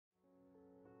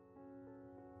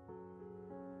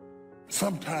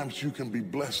Sometimes you can be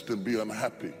blessed and be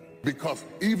unhappy because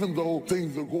even though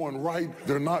things are going right,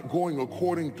 they're not going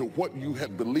according to what you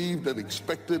had believed and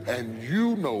expected, and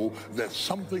you know that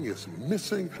something is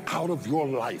missing out of your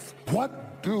life.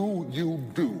 What do you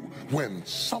do when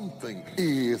something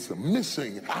is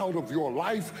missing out of your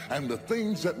life and the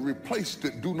things that replaced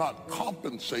it do not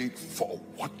compensate for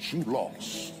what you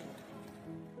lost?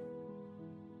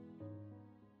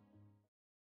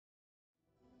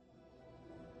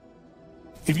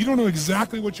 If you don't know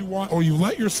exactly what you want, or you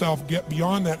let yourself get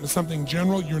beyond that into something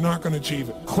general, you're not going to achieve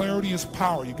it. Clarity is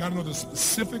power. You got to know the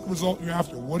specific result you're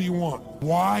after. What do you want?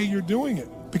 Why you're doing it?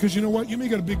 Because you know what? You may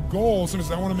get a big goal. As soon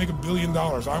as I want to make $1 billion,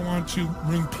 I want to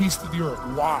bring peace to the earth.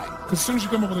 Why? Because as soon as you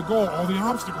come up with a goal, all the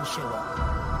obstacles show up.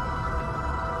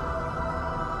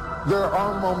 There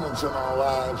are moments in our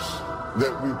lives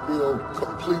that we feel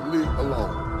completely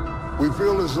alone. We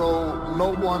feel as though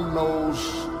no one knows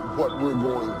what we're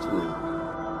going through.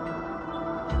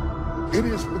 It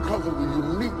is because of the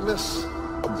uniqueness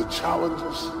of the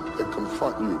challenges that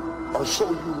confront you are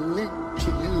so unique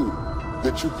to you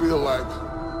that you feel like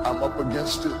I'm up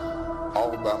against it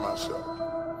all by myself.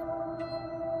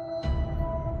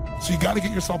 So you got to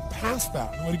get yourself past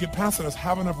that. The way to get past that is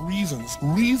have enough reasons.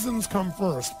 Reasons come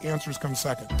first, answers come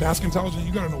second. To ask intelligence,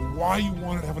 you got to know why you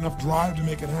want it, have enough drive to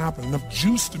make it happen, enough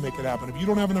juice to make it happen. If you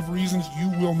don't have enough reasons, you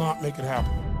will not make it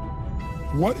happen.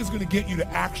 What is going to get you to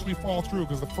actually fall through?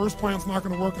 Because the first plan's not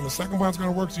going to work and the second plan's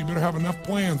going to work, so you better have enough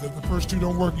plans. If the first two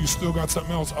don't work, you still got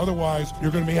something else. Otherwise,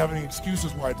 you're going to be having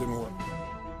excuses why it didn't work.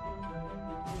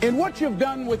 In what you've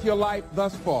done with your life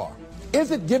thus far,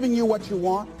 is it giving you what you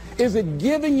want? Is it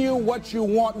giving you what you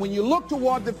want? When you look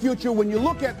toward the future, when you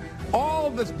look at all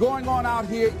that's going on out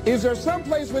here, is there some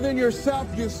place within yourself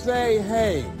you say,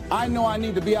 hey, I know I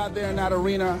need to be out there in that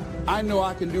arena. I know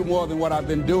I can do more than what I've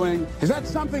been doing. Is that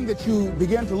something that you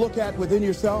begin to look at within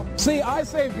yourself? See, I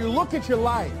say if you look at your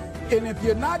life, and if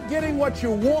you're not getting what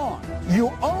you want,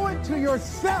 you owe it to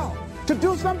yourself to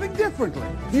do something differently.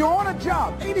 If you're on a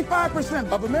job, 85%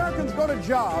 of Americans go to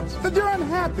jobs that they're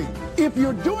unhappy. If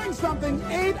you're doing something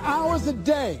 8 hours a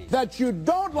day that you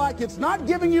don't like, it's not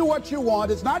giving you what you want,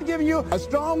 it's not giving you a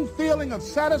strong feeling of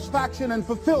satisfaction and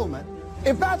fulfillment.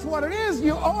 If that's what it is,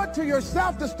 you owe it to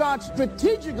yourself to start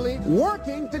strategically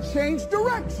working to change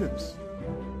directions.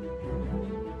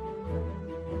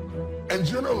 And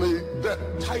generally,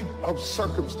 that type of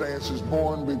circumstance is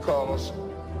born because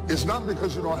it's not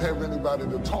because you don't have anybody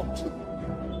to talk to,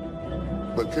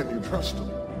 but can you trust them?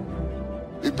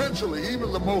 Eventually,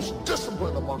 even the most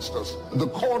disciplined amongst us, the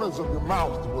corners of your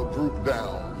mouth will droop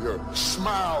down. Your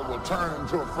smile will turn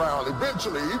into a frown.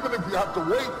 Eventually, even if you have to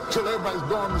wait till everybody's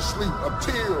gone to sleep, a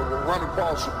tear will run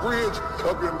across the bridge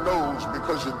of your nose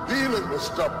because you're dealing with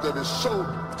stuff that is so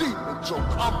deep and so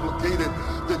complicated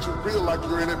that you feel like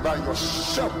you're in it by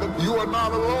yourself. But you are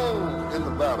not alone in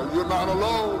the battle. You're not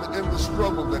alone in the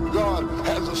struggle. That God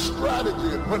has a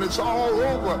strategy. And when it's all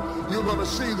over, you're going to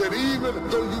see that even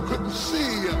though you couldn't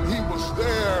see him, he was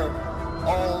there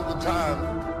all the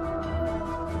time.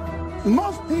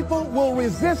 Most people will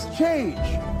resist change.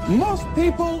 Most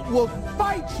people will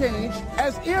fight change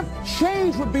as if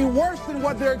change would be worse than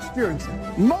what they're experiencing.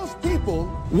 Most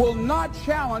people will not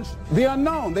challenge the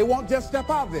unknown. They won't just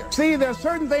step out there. See, there are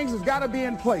certain things that's got to be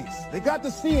in place. They got to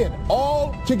see it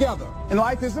all together. And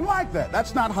life isn't like that.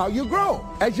 That's not how you grow.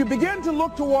 As you begin to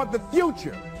look toward the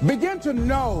future, begin to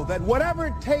know that whatever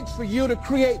it takes for you to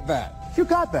create that, you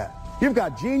got that. You've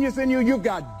got genius in you. You've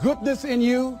got goodness in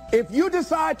you. If you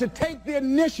decide to take the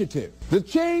initiative to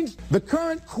change the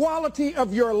current quality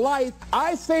of your life,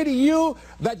 I say to you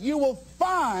that you will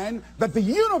find that the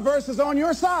universe is on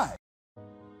your side.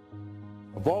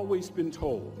 I've always been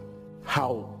told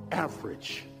how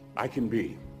average I can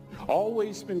be.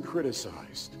 Always been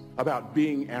criticized about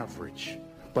being average.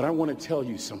 But I want to tell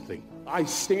you something. I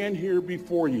stand here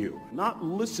before you, not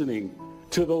listening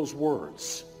to those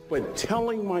words, but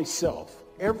telling myself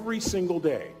every single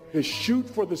day to shoot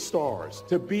for the stars,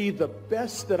 to be the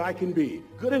best that I can be.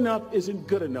 Good enough isn't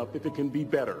good enough if it can be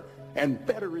better, and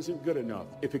better isn't good enough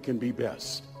if it can be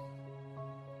best.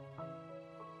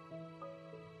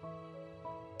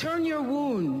 Turn your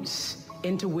wounds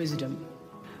into wisdom.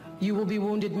 You will be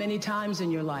wounded many times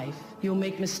in your life. You'll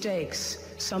make mistakes.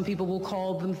 Some people will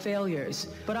call them failures.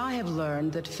 But I have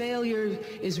learned that failure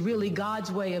is really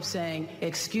God's way of saying,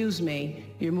 excuse me,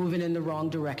 you're moving in the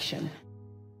wrong direction.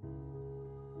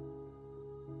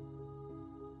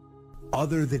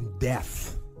 Other than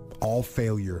death, all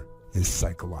failure is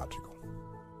psychological.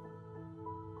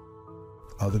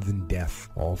 Other than death,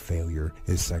 all failure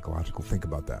is psychological. Think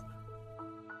about that.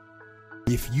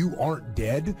 If you aren't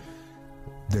dead,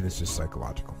 then it's just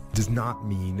psychological. It does not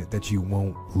mean that you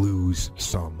won't lose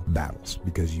some battles,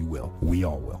 because you will. We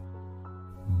all will.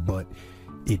 But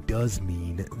it does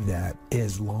mean that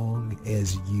as long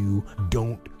as you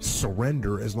don't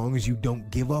surrender, as long as you don't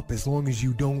give up, as long as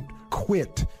you don't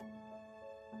quit,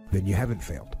 then you haven't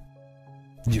failed.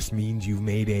 It just means you've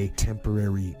made a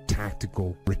temporary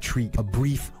tactical retreat, a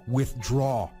brief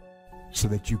withdrawal, so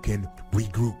that you can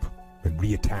regroup and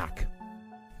reattack.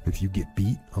 If you get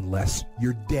beat, unless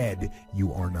you're dead,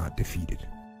 you are not defeated.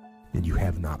 And you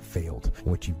have not failed.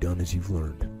 What you've done is you've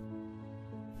learned.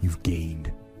 You've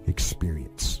gained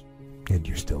experience, and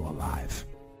you're still alive.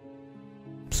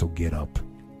 So get up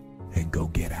and go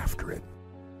get after it.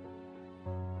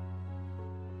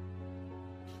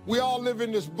 We all live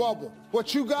in this bubble.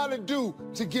 What you got to do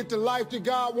to get the life that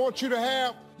God wants you to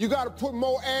have, you got to put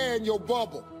more air in your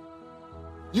bubble.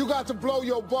 You got to blow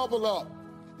your bubble up.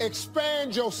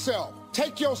 Expand yourself.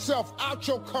 Take yourself out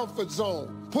your comfort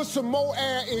zone. Put some more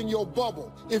air in your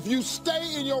bubble. If you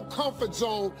stay in your comfort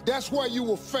zone, that's where you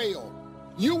will fail.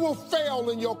 You will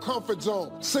fail in your comfort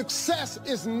zone. Success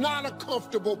is not a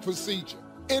comfortable procedure.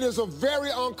 It is a very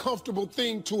uncomfortable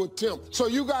thing to attempt. So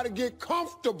you got to get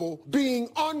comfortable being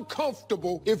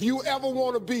uncomfortable if you ever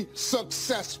want to be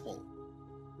successful.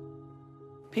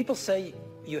 People say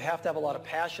you have to have a lot of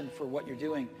passion for what you're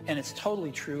doing, and it's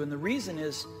totally true. And the reason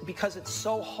is because it's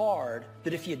so hard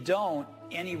that if you don't,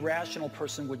 any rational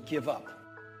person would give up.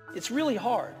 It's really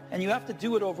hard, and you have to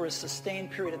do it over a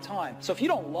sustained period of time. So if you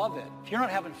don't love it, if you're not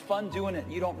having fun doing it,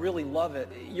 you don't really love it,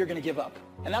 you're going to give up.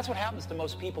 And that's what happens to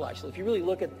most people, actually. If you really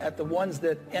look at the ones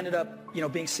that ended up,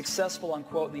 being successful,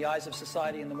 unquote, in the eyes of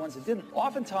society, and the ones that didn't,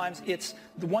 oftentimes it's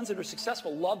the ones that are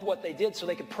successful loved what they did so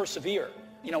they could persevere,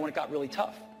 when it got really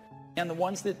tough. And the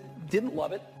ones that didn't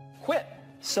love it quit.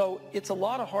 So it's a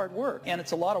lot of hard work, and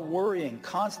it's a lot of worrying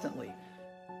constantly.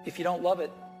 If you don't love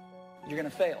it, you're going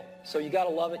to fail. So you got to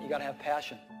love it. You got to have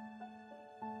passion.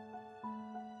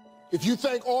 If you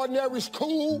think ordinary's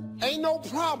cool, ain't no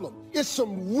problem. It's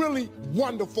some really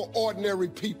wonderful ordinary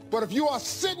people. But if you are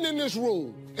sitting in this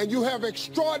room and you have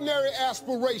extraordinary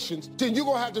aspirations, then you're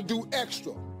going to have to do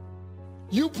extra.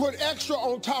 You put extra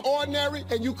on top of ordinary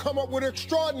and you come up with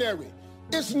extraordinary.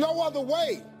 It's no other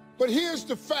way. But here's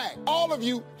the fact. All of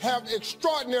you have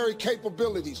extraordinary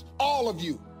capabilities. All of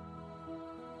you.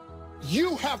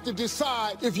 You have to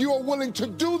decide if you are willing to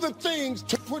do the things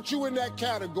to put you in that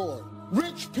category.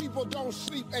 Rich people don't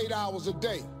sleep 8 hours a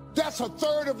day. That's a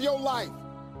third of your life.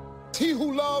 He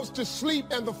who loves to sleep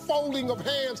and the folding of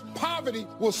hands, poverty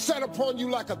will set upon you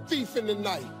like a thief in the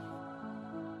night.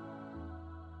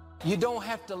 You don't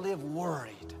have to live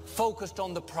worried, focused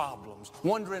on the problems,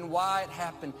 wondering why it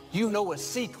happened. You know a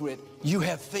secret. You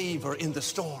have favor in the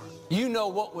storm. You know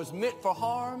what was meant for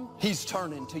harm, he's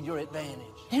turning to your advantage.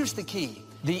 Here's the key.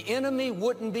 The enemy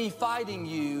wouldn't be fighting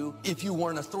you if you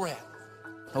weren't a threat.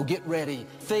 Oh, get ready.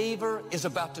 Favor is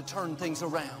about to turn things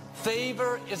around.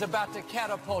 Favor is about to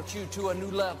catapult you to a new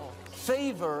level.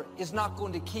 Favor is not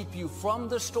going to keep you from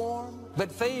the storm,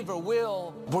 but favor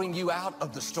will bring you out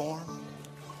of the storm.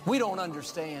 We don't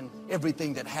understand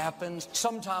everything that happens.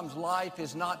 Sometimes life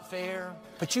is not fair,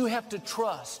 but you have to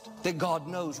trust that God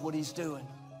knows what he's doing.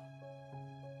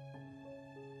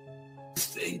 This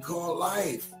thing called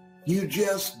life. You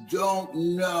just don't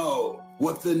know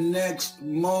what the next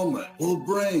moment will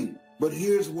bring. But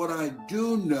here's what I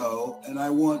do know, and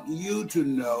I want you to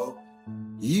know.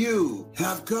 You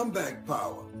have comeback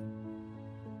power.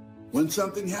 When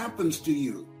something happens to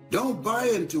you, don't buy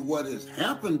into what has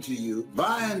happened to you.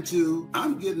 Buy into,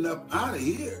 I'm getting up out of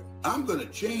here. I'm going to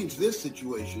change this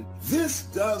situation. This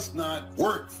does not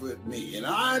work for me, and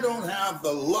I don't have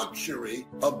the luxury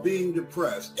of being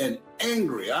depressed and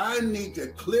angry. I need to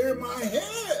clear my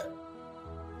head.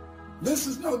 This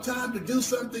is no time to do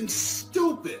something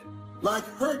stupid, like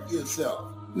hurt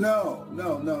yourself. No.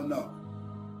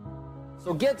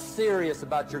 So get serious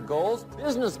about your goals,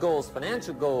 business goals,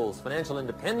 financial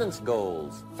independence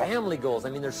goals, family goals. I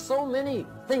mean, there's so many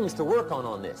things to work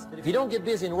on this. But if you don't get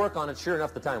busy and work on it, sure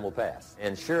enough, the time will pass.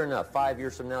 And sure enough, 5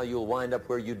 years from now, you'll wind up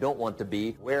where you don't want to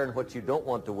be, wearing what you don't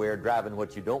want to wear, driving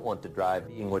what you don't want to drive,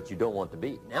 being what you don't want to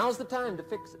be. Now's the time to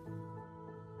fix it.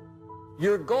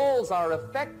 Your goals are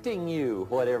affecting you,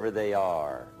 whatever they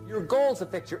are. Your goals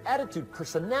affect your attitude,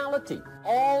 personality.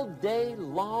 All day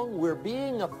long, we're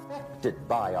being affected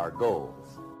by our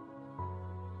goals.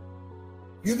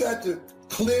 You got to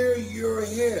clear your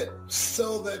head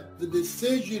so that the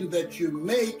decision that you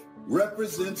make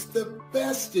represents the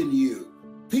best in you.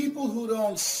 People who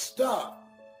don't stop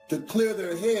to clear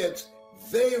their heads,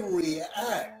 they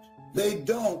react. They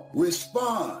don't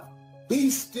respond. Be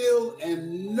still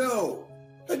and know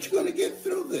that you're going to get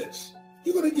through this.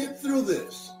 You're going to get through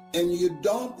this. And you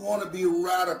don't want to be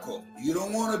radical. You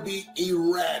don't want to be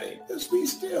erratic. Just be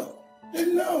still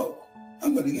and know,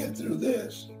 I'm going to get through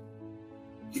this.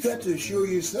 You got to assure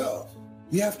yourself.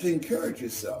 You have to encourage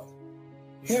yourself.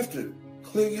 You have to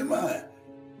clear your mind.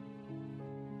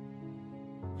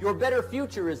 Your better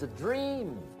future is a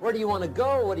dream. Where do you want to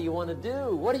go? What do you want to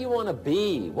do? What do you want to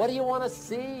be? What do you want to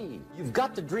see? You've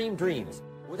got to dream dreams.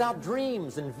 Without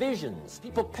dreams and visions,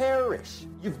 people perish.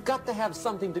 You've got to have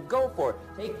something to go for.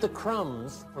 Take the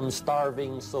crumbs from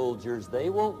starving soldiers, they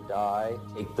won't die.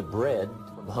 Take the bread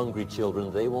from hungry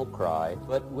children, they won't cry.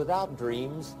 But without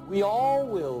dreams, we all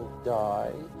will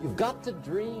die. You've got to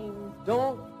dream.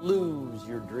 Don't lose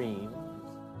your dreams.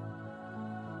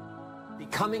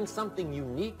 Becoming something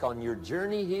unique on your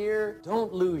journey here,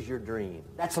 don't lose your dream.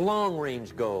 That's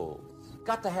long-range goals.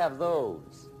 Got to have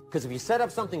those. Because if you set up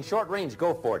something short-range,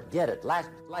 go for it. Get it.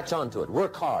 Latch onto it.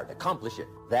 Work hard. Accomplish it.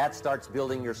 That starts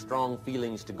building your strong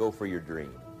feelings to go for your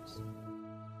dreams.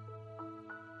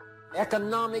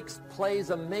 Economics plays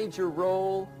a major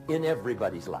role in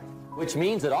everybody's life, which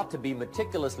means it ought to be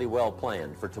meticulously well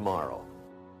planned for tomorrow.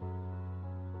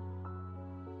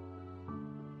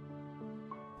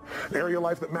 The area of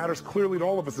life that matters clearly to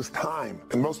all of us is time.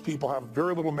 And most people have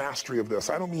very little mastery of this.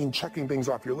 I don't mean checking things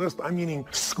off your list. I'm meaning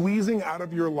squeezing out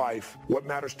of your life what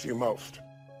matters to you most.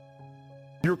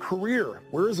 Your career,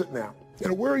 where is it now?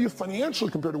 And where are you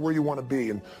financially compared to where you want to be?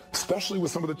 And especially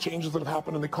with some of the changes that have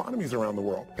happened in the economies around the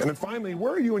world. And then finally,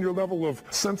 where are you in your level of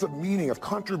sense of meaning, of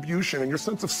contribution, and your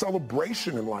sense of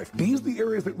celebration in life? These are the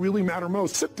areas that really matter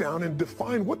most. Sit down and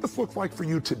define what this looks like for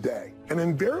you today. And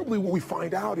invariably what we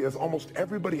find out is almost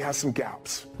everybody has some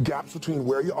gaps. Gaps between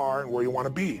where you are and where you want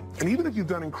to be. And even if you've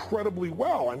done incredibly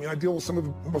well, I mean, I deal with some of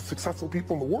the most successful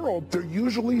people in the world, they're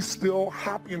usually still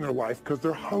happy in their life because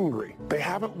they're hungry. They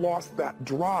haven't lost that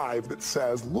drive that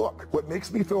says, look, what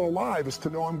makes me feel alive is to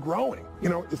know I'm growing. You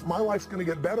know, if my life's going to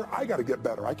get better, I got to get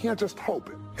better. I can't just hope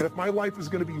it. And if my life is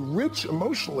going to be rich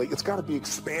emotionally, it's got to be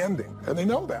expanding. And they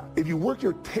know that. If you work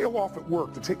your tail off at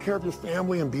work to take care of your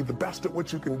family and be the best at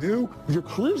what you can do, if your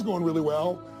career's going really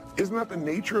well, isn't that the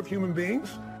nature of human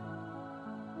beings?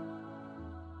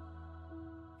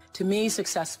 To me,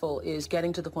 successful is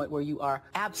getting to the point where you are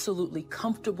absolutely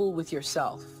comfortable with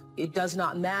yourself. It does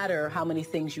not matter how many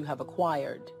things you have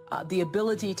acquired. The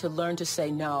ability to learn to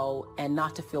say no and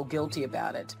not to feel guilty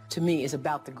about it, to me, is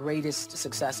about the greatest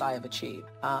success I have achieved.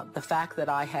 The fact that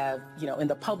I have, in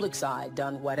the public side,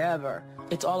 done whatever,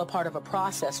 it's all a part of a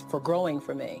process for growing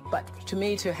for me. But to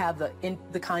me, to have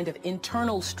the kind of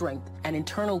internal strength and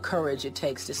internal courage it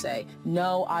takes to say,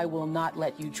 no, I will not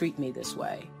let you treat me this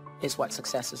way, is what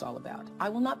success is all about. I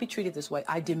will not be treated this way.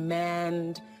 I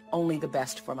demand only the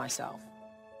best for myself.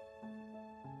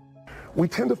 We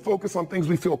tend to focus on things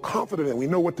we feel confident in, we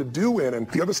know what to do in,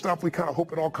 and the other stuff we kind of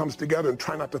hope it all comes together and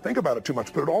try not to think about it too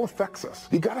much, but it all affects us.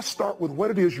 You got to start with what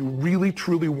it is you really,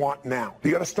 truly want now.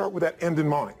 You got to start with that end in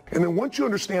mind. And then once you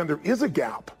understand there is a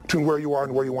gap between where you are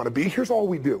and where you want to be, here's all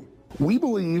we do. We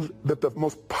believe that the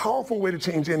most powerful way to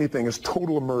change anything is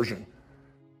total immersion.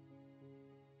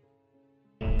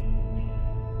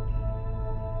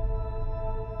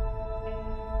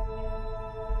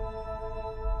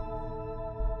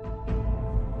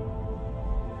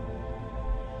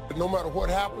 No matter what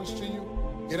happens to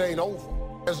you, it ain't over.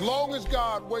 As long as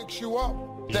God wakes you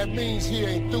up, that means he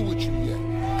ain't through with you yet.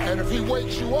 And if he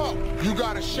wakes you up, you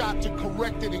got a shot to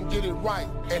correct it and get it right.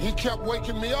 And he kept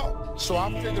waking me up. So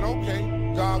I figured,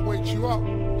 okay, God wakes you up.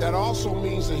 That also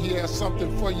means that he has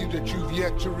something for you that you've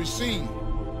yet to receive.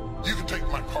 You can take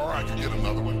my car, I can get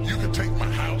another one. You can take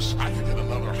my house, I can get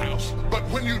another house. But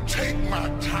when you take my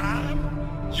time,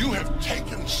 you have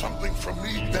taken something from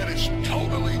me that is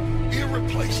totally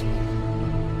irreplaceable.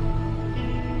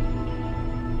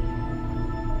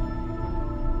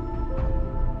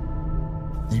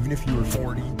 Even if you are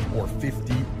 40 or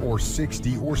 50 or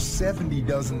 60 or 70,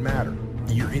 doesn't matter.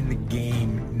 You're in the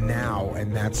game now,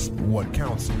 and that's what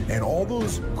counts. And all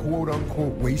those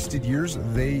quote-unquote wasted years,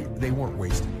 they weren't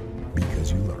wasted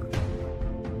because you learned.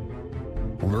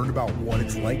 Learned about what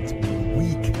it's like to be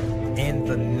weak. And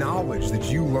the knowledge that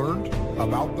you learned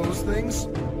about those things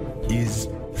is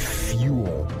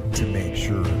fuel to make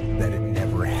sure that it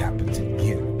never happens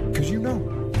again. Because you know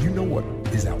what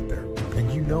is out there,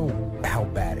 and you know how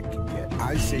bad it can get.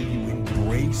 I say you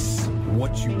embrace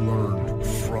what you learned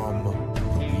from the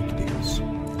weekdays.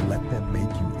 Let them make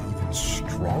you even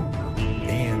stronger.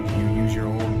 And you use your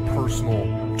own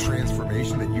personal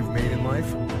transformation that you've made in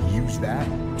life. Use that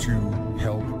to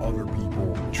help other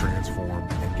people transform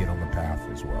and get on the path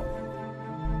as well.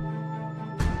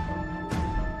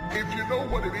 If you know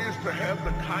what it is to have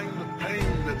the kind of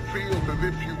pain that feels as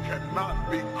if you cannot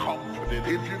be comforted,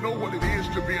 if you know what it is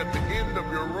to be at the end of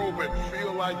your rope and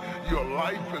feel like your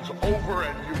life is over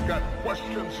and you've got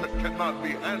questions that cannot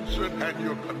be answered and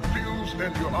you're confused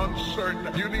and you're uncertain,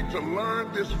 you need to learn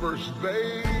this verse.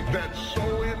 They that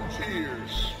sow in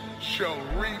tears shall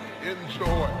reap in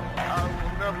joy. I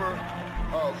will never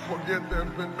forget there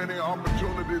have been many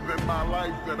opportunities in my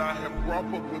life that I have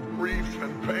grappled with grief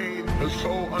and pain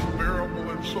so unbearable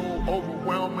and so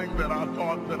overwhelming that I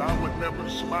thought that I would never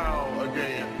smile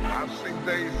again. I've seen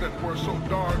days that were so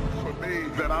dark for me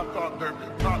that I thought there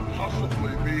could not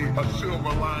possibly be a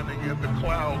silver lining in the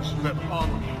clouds that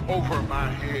hung over my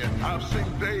head. I've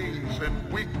seen days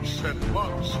and weeks and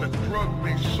months that drug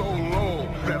me so low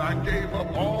that I gave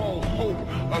up all hope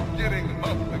of getting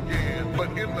up again. But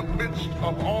in the midst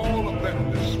of all of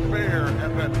that despair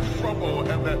and that trouble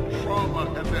and that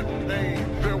trauma and that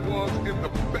pain, there was in the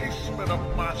basement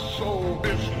of my soul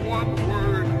this one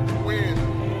word, when.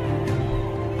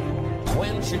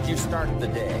 When should you start the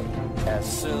day? As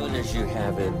soon as you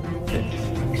have it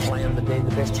finished. Plan the day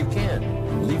the best you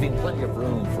can, leaving plenty of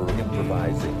room for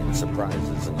improvising and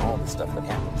surprises and all the stuff that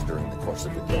happens during the course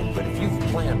of the day. But if you've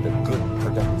planned a good,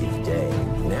 productive day,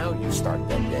 now you start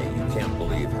that day, you can't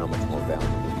believe how much more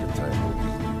valuable your time will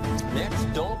be. Next,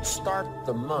 don't start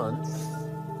the month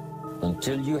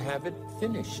until you have it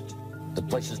finished. The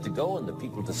places to go and the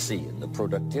people to see and the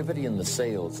productivity and the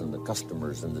sales and the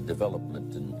customers and the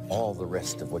development and all the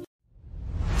rest of what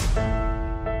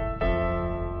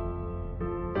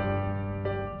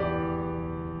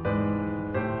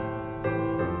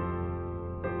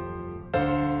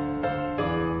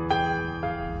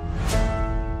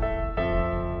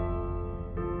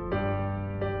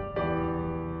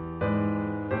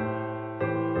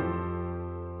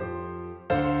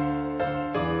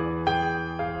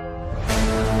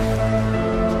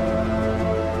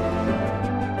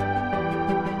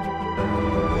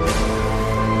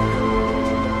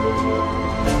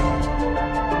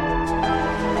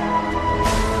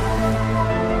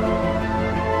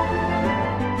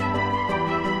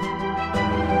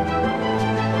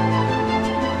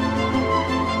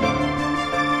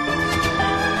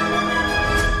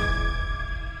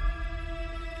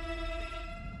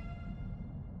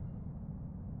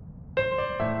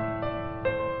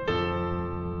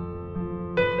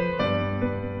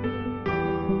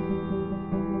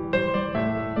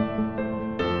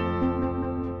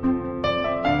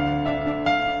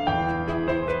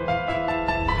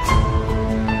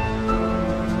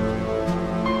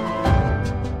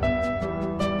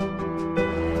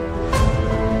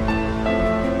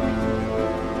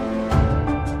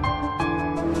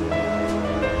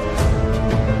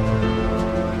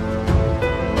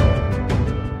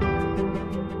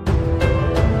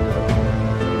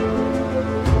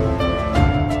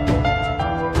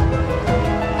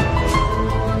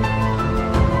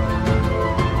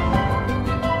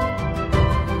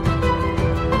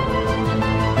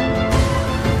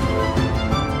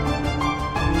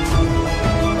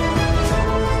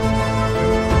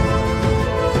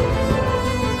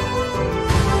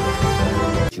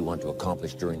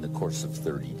during the course of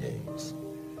 30 days.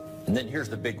 And then here's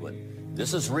the big one.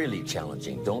 This is really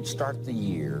challenging. Don't start the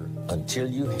year until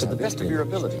you have to the best of your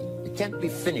ability. It can't be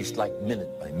finished like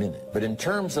minute by minute. But in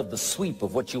terms of the sweep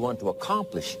of what you want to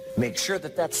accomplish, make sure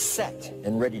that that's set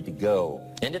and ready to go.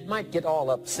 And it might get all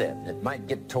upset. It might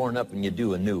get torn up and you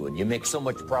do a new one. You make so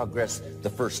much progress the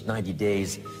first 90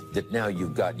 days that now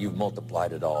you've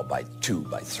multiplied it all by 2,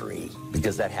 by 3.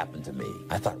 Because that happened to me.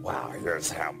 I thought, wow,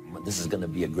 this is going to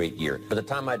be a great year. By the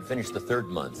time I'd finished the 3rd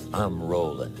month, I'm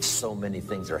rolling. So many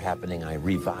things are happening. I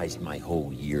revised my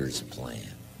whole year's plan.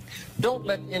 Don't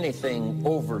let anything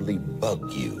overly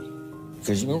bug you.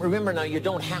 Because remember now, you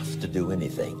don't have to do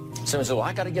anything. Someone says, well,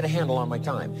 I got to get a handle on my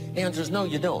time. The answer is no,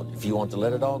 you don't. If you want to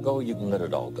let it all go, you can let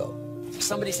it all go.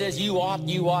 Somebody says, you ought,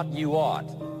 you ought, you ought.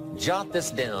 Jot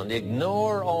this down.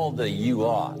 Ignore all the you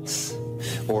oughts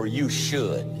or you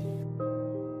should.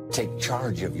 Take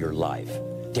charge of your life.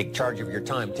 Take charge of your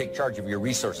time. Take charge of your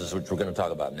resources, which we're going to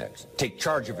talk about next. Take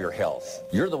charge of your health.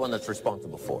 You're the one that's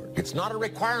responsible for it. It's not a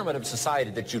requirement of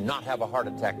society that you not have a heart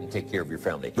attack and take care of your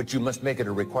family, but you must make it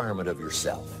a requirement of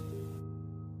yourself.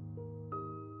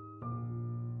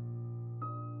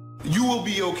 You will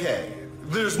be okay.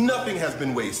 nothing has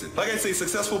been wasted. Like I say,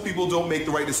 successful people don't make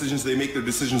the right decisions, they make their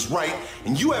decisions right.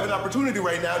 And you have an opportunity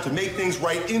right now to make things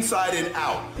right inside and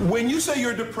out. When you say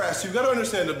you're depressed, you've got to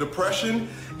understand that depression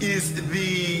is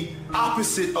the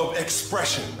opposite of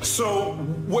expression. So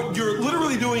what you're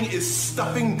literally doing is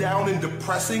stuffing down and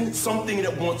depressing something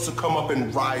that wants to come up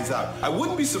and rise out. I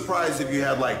wouldn't be surprised if you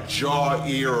had like jaw,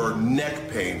 ear, or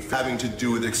neck pain having to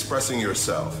do with expressing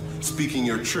yourself, speaking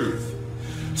your truth.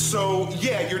 So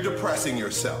yeah, you're depressing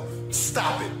yourself.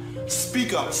 Stop it.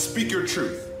 Speak up, speak your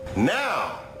truth.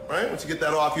 Now, right, once you get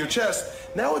that off your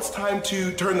chest, now it's time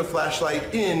to turn the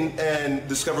flashlight in and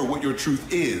discover what your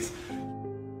truth is.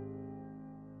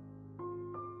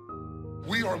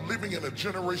 We are living in a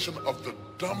generation of the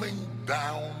dumbing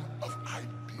down of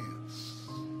ideas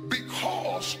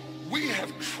because we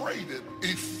have traded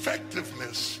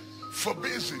effectiveness for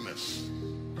busyness.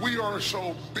 We are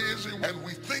so busy and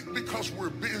we think because we're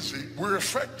busy, we're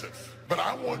effective. But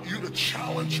I want you to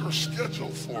challenge your schedule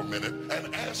for a minute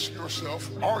and ask yourself,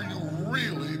 are you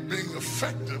really being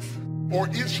effective? Or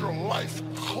is your life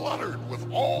cluttered with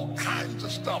all kinds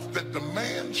of stuff that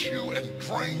demands you and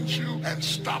drains you and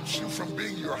stops you from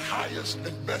being your highest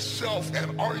and best self?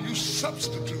 And are you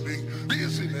substituting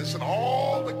busyness and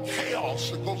all the chaos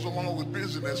that goes along with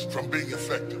busyness from being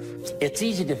effective? It's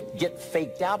easy to get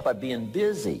faked out by being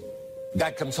busy.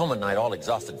 Guy comes home at night all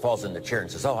exhausted, falls in the chair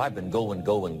and says, oh, I've been going.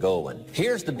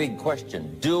 Here's the big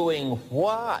question. Doing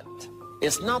what?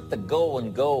 It's not the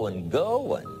going.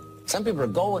 Some people are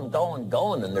going,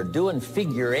 and they're doing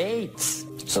figure eights.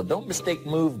 So don't mistake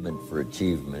movement for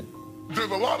achievement.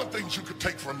 There's a lot of things you could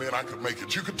take from me and I could make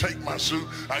it. You could take my suit,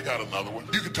 I got another one.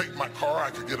 You could take my car, I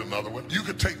could get another one. You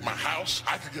could take my house,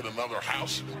 I could get another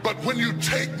house. But when you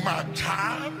take my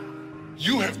time,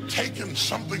 you have taken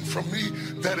something from me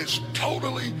that is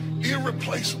totally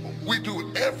irreplaceable. We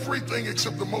do everything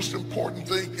except the most important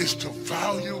thing is to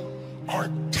value our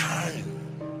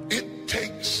time. It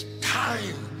takes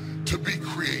time to be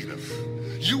creative.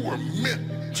 You were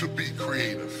meant to be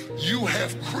creative. You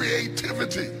have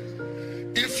creativity.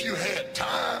 If you had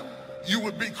time, you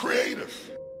would be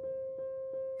creative.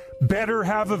 Better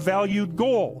have a valued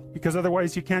goal, because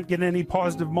otherwise you can't get any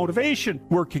positive motivation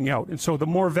working out. And so the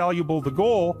more valuable the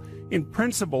goal, in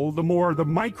principle, the more the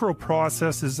micro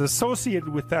processes associated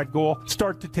with that goal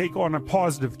start to take on a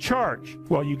positive charge.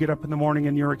 Well, you get up in the morning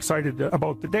and you're excited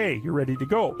about the day. You're ready to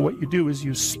go. What you do is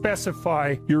you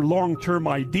specify your long-term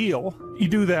ideal. You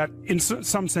do that in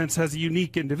some sense as a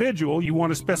unique individual. You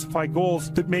want to specify goals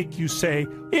that make you say,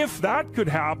 if that could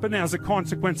happen as a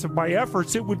consequence of my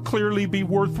efforts, it would clearly be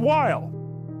worthwhile.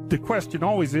 The question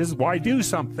always is, why do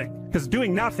something? Because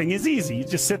doing nothing is easy. You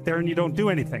just sit there and you don't do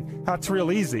anything. That's real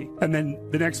easy. And then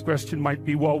the next question might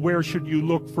be, well, where should you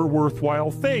look for worthwhile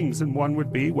things? And one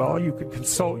would be, well, you could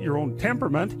consult your own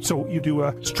temperament. So you do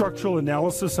a structural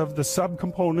analysis of the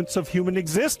subcomponents of human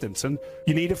existence. And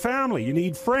you need a family. You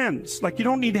need friends. Like, you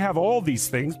don't need to have all these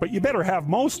things, but you better have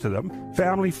most of them.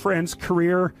 Family, friends,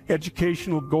 career,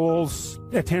 educational goals,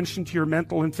 attention to your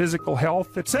mental and physical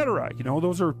health, etc. You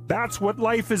know, that's what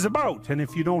life is about. And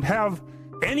if you don't have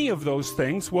any of those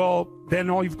things, well, then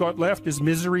all you've got left is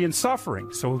misery and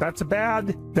suffering. So that's a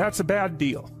bad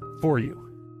deal for you.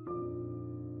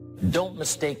 Don't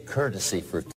mistake courtesy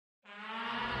for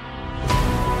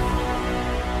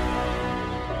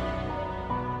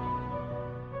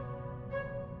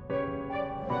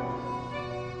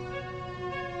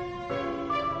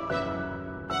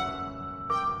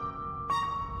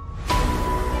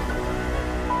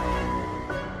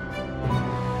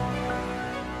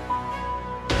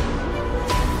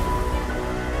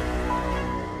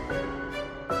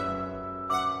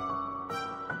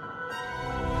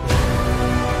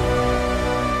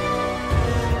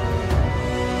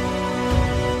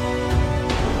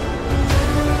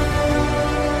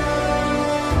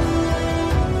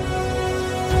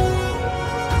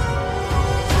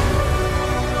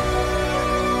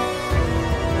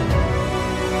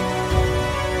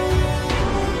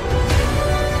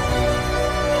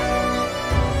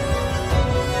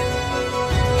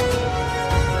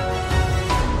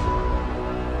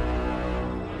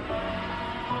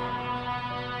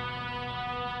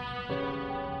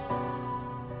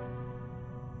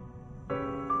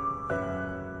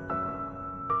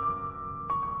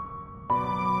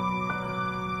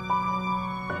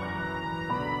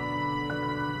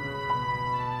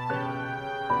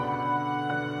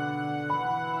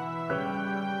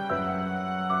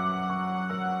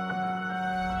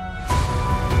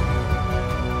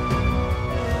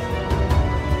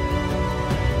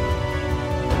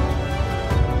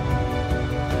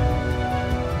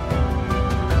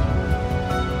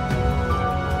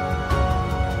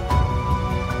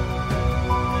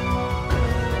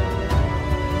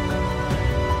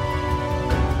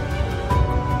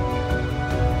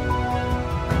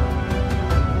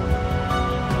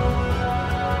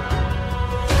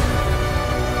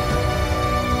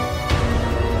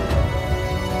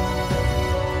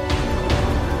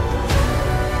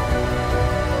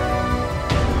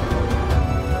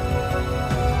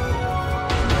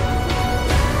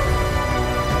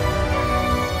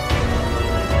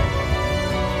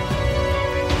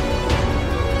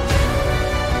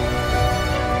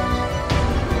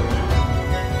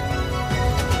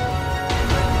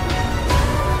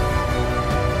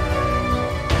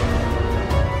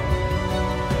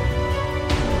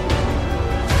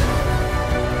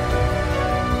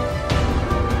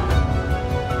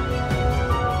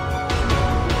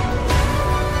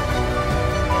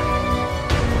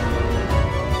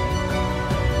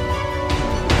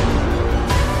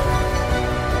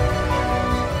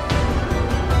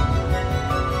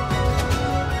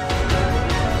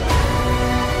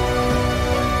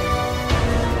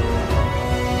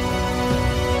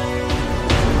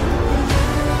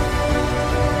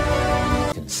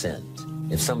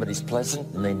If somebody's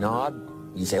pleasant and they nod,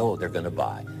 you say, oh, they're going to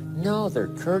buy. No, they're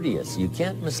courteous. You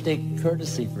can't mistake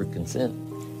courtesy for consent.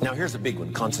 Now, here's a big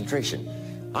one,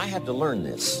 concentration. I had to learn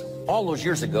this. All those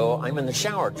years ago, I'm in the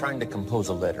shower trying to compose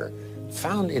a letter.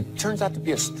 Found it turns out to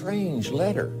be a strange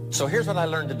letter. So here's what I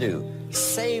learned to do.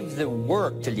 Save the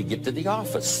work till you get to the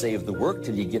office. Save the work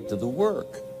till you get to the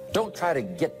work. Don't try to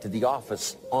get to the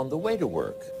office on the way to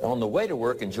work. On the way to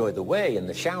work, enjoy the way. In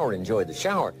the shower, enjoy the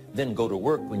shower. Then go to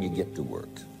work when you get to work.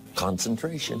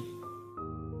 Concentration.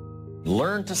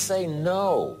 Learn to say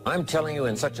no. I'm telling you,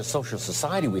 in such a social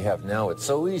society we have now, it's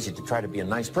so easy to try to be a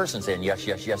nice person, saying yes,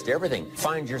 yes, yes to everything.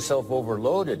 Find yourself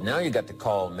overloaded. Now you got to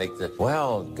call and make the,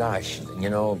 well, gosh, you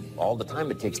know, all the time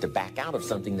it takes to back out of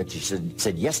something that you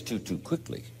said yes to too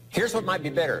quickly. Here's what might be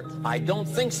better. I don't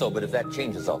think so, but if that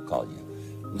changes, I'll call you.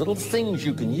 Little things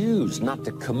you can use not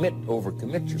to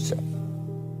overcommit yourself.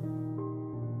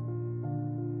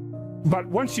 But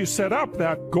once you set up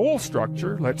that goal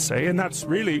structure, let's say, and that's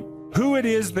really who it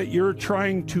is that you're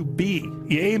trying to be,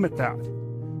 you aim at that.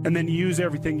 And then you use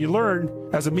everything you learned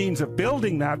as a means of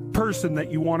building that person that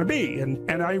you want to be.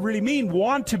 And I really mean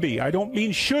want to be. I don't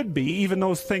mean should be, even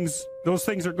those things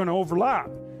are going to overlap.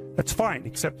 That's fine,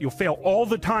 except you'll fail all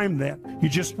the time then. You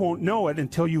just won't know it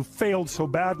until you've failed so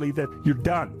badly that you're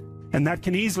done. And that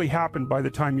can easily happen by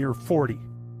the time you're 40.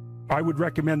 I would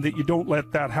recommend that you don't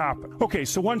let that happen. Okay,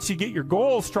 so once you get your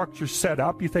goal structure set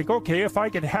up, you think, okay, if I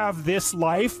could have this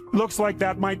life, looks like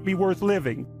that might be worth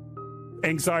living.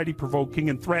 Anxiety-provoking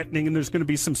and threatening, and there's going to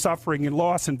be some suffering and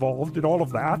loss involved and all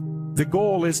of that. The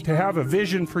goal is to have a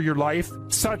vision for your life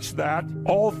such that,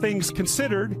 all things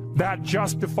considered, that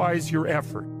justifies your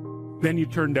effort. Then you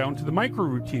turn down to the micro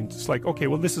routines. It's like, okay,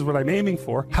 well, this is what I'm aiming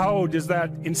for. How does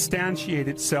that instantiate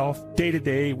itself day to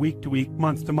day, week to week,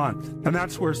 month to month? And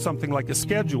that's where something like a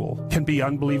schedule can be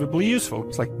unbelievably useful.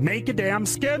 It's like, make a damn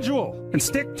schedule and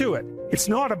stick to it. It's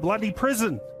not a bloody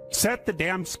prison. Set the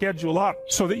damn schedule up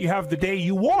so that you have the day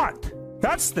you want.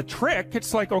 That's the trick.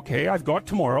 It's like, okay, I've got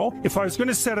tomorrow. If I was going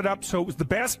to set it up so it was the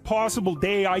best possible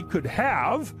day I could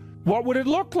have, what would it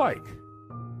look like?